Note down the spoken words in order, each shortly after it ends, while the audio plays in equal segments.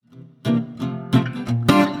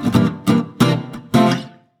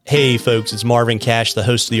Hey folks, it's Marvin Cash, the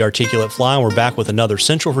host of The Articulate Fly, and we're back with another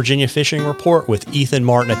Central Virginia fishing report with Ethan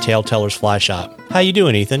Martin at TaleTellers Fly Shop. How you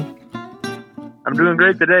doing, Ethan? I'm doing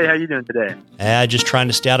great today. How you doing today? Just trying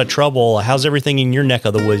to stay out of trouble. How's everything in your neck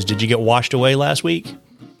of the woods? Did you get washed away last week?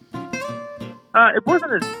 It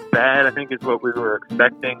wasn't as bad, I think, as what we were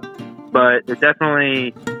expecting, but it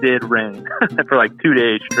definitely did rain for like 2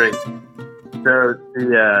 days straight. So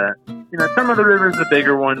some of the rivers, the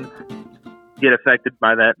bigger ones, get affected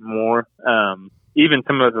by that more. Even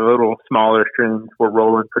some of the little smaller streams were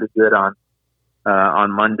rolling pretty good on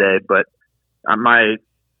Monday, but my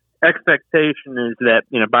expectation is that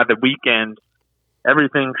by the weekend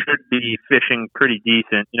everything should be fishing pretty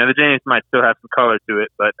decent. The James might still have some color to it,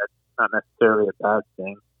 but that's not necessarily a bad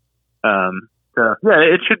thing.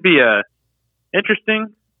 It should be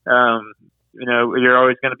interesting. You're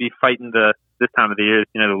always going to be fighting this time of the year,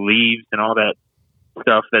 the leaves and all that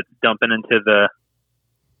stuff that's dumping into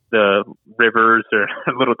the rivers or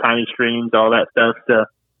little tiny streams, all that stuff. So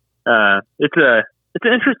it's an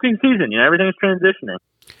interesting season. Everything's transitioning.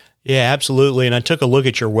 Yeah, absolutely. And I took a look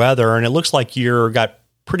at your weather, and it looks like you're got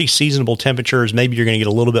pretty seasonable temperatures. Maybe you're going to get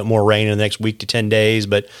a little bit more rain in the next week to 10 days.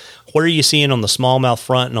 But what are you seeing on the smallmouth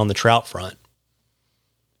front and on the trout front?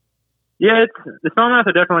 Yeah, the smallmouth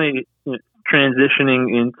are definitely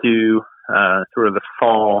transitioning into sort of the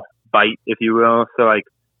fall bite, if you will. So like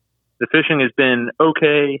the fishing has been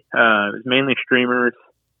okay. It was mainly streamers.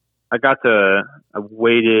 I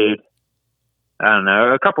waded,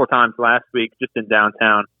 a couple of times last week just in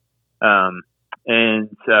downtown.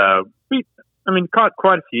 We caught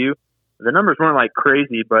quite a few. The numbers weren't like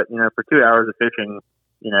crazy, but for 2 hours of fishing,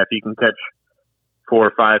 if you can catch 4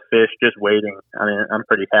 or 5 fish just wading, I'm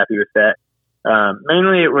pretty happy with that.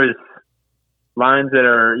 Mainly it was lines that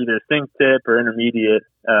are either sink tip or intermediate,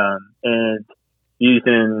 and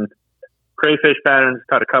using crayfish patterns,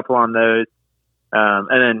 caught a couple on those,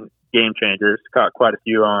 and then game changers, caught quite a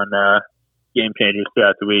few on game changers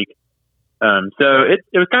throughout the week. So it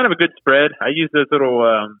was kind of a good spread. I used those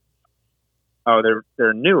little,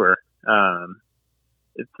 they're newer.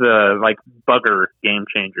 It's the like bugger game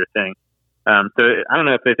changer thing. So I don't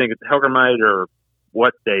know if they think it's Helgermite or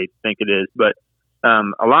what they think it is, but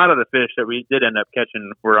a lot of the fish that we did end up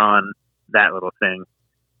catching were on that little thing.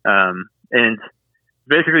 And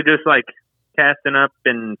basically just like casting up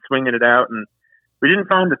and swinging it out. And we didn't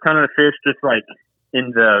find a ton of the fish just like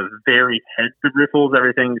in the very heads of riffles.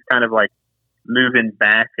 Everything's kind of like moving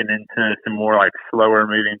back and into some more like slower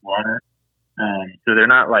moving water. So they're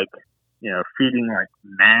not like, feeding like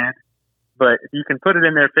mad, but if you can put it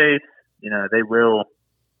in their face, they'll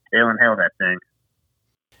inhale that thing.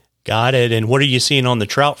 Got it. And what are you seeing on the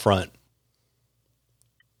trout front?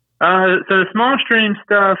 So the small stream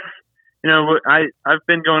stuff, I've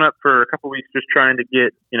been going up for a couple weeks just trying to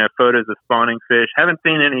get, photos of spawning fish. Haven't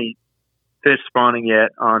seen any fish spawning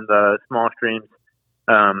yet on the small streams.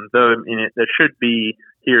 Though that should be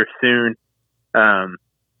here soon. And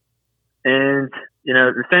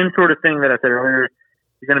the same sort of thing that I said earlier,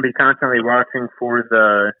 you're going to be constantly watching for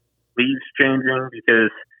the leaves changing,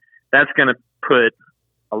 because that's going to put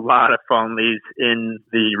a lot of fallen leaves in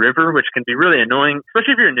the river, which can be really annoying,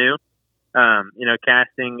 especially if you're new,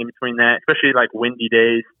 casting in between that, especially like windy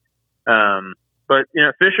days. But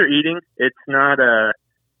fish are eating. It's not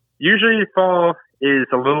usually fall is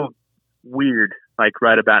a little weird, like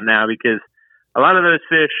right about now, because a lot of those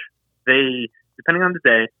fish, they, depending on the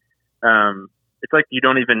day, it's like you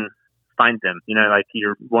don't even find them, like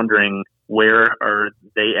you're wondering where are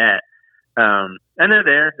they at. And they're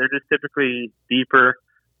there. They're just typically deeper.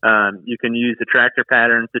 You can use attractor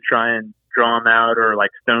patterns to try and draw them out, or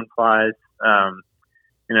like stone flies,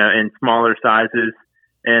 in smaller sizes.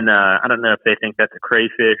 And I don't know if they think that's a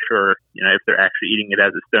crayfish or, if they're actually eating it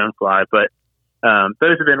as a stone fly, but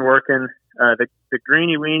those have been working. The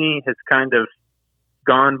greeny weenie has kind of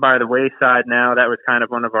gone by the wayside now. That was kind of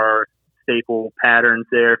one of our staple patterns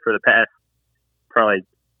there for the past probably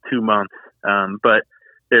 2 months. But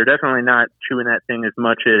they're definitely not chewing that thing as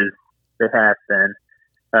much as they have been.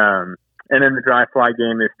 And then the dry fly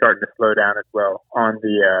game is starting to slow down as well on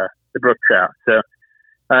the brook trout. So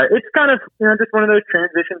it's kind of, just one of those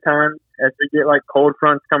transition times as we get like cold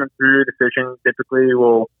fronts coming through. The fishing typically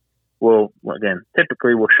will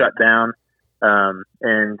shut down,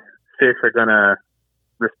 and fish are going to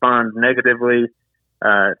respond negatively.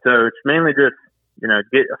 So it's mainly just,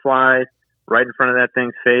 get a fly right in front of that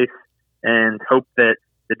thing's face and hope that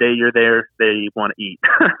the day you're there, they want to eat.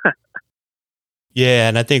 Yeah,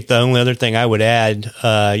 and I think the only other thing I would add,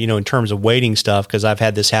 in terms of waiting stuff, because I've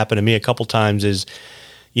had this happen to me a couple times, is,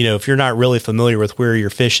 if you're not really familiar with where you're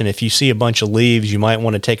fishing, if you see a bunch of leaves, you might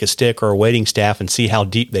want to take a stick or a wading staff and see how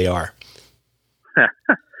deep they are.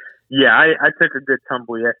 Yeah, I took a good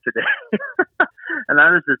tumble yesterday, and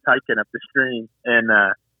I was just hiking up the stream. And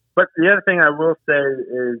but the other thing I will say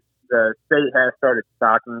is the state has started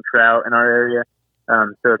stocking trout in our area.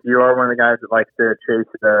 So if you are one of the guys that likes to chase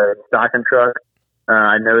the stocking truck,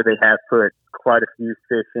 I know they have put quite a few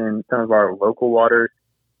fish in some of our local waters.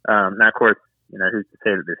 Now, of course, who's to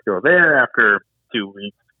say that they're still there after 2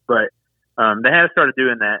 weeks? But they have started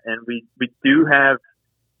doing that, and we do have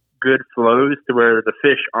good flows to where the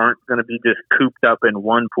fish aren't going to be just cooped up in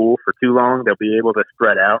one pool for too long. They'll be able to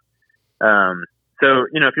spread out. So,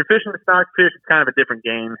 if you're fishing with stocked fish, it's kind of a different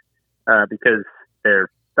game because they're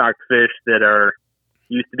stocked fish that are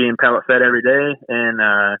used to being pellet fed every day, and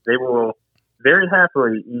they will very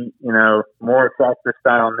happily eat, more softer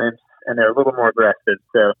style nymphs, and they're a little more aggressive.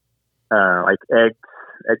 So, like egg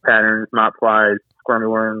patterns, mop flies, squirmy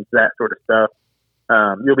worms, that sort of stuff.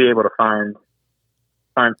 You'll be able to find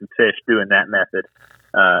some fish doing that method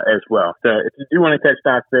as well. So if you do want to catch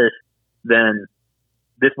stock fish, then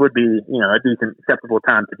this would be, a decent, acceptable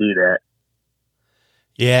time to do that.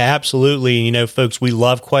 Yeah, absolutely. Folks, we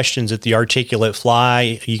love questions at the Articulate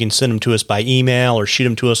Fly. You can send them to us by email or shoot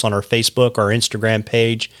them to us on our Facebook or Instagram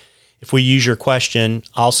page. If we use your question,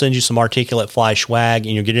 I'll send you some Articulate Fly swag,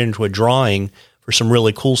 and you'll get into a drawing for some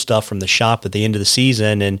really cool stuff from the shop at the end of the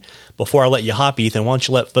season. And before I let you hop, Ethan, why don't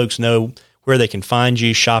you let folks know where they can find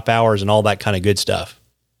you, shop hours, and all that kind of good stuff?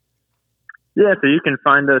 Yeah, so you can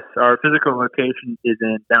find us. Our physical location is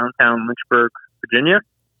in downtown Lynchburg, Virginia,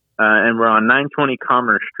 and we're on 920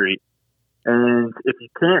 Commerce Street. And if you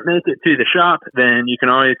can't make it to the shop, then you can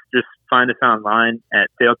always just find us online at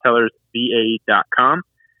TaleTellersVA.com.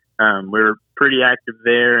 We're pretty active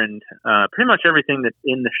there, and pretty much everything that's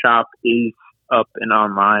in the shop is up and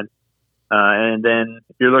online. And then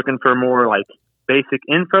if you're looking for more like basic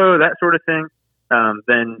info, that sort of thing,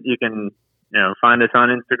 then you can find us on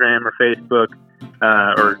Instagram or Facebook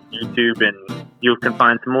or YouTube, and you can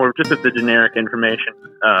find some more just of the generic information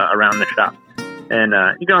around the shop. And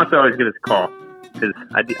you can also always give us a call, because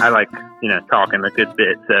I like talking a good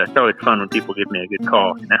bit. So it's always fun when people give me a good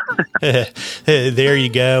call. There you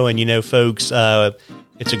go. And folks,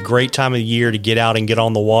 it's a great time of the year to get out and get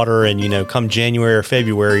on the water. And come January or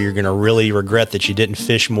February, you're going to really regret that you didn't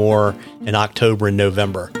fish more in October and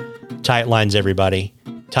November. Tight lines, everybody.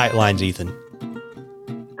 Tight lines, Ethan.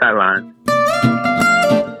 Tight lines.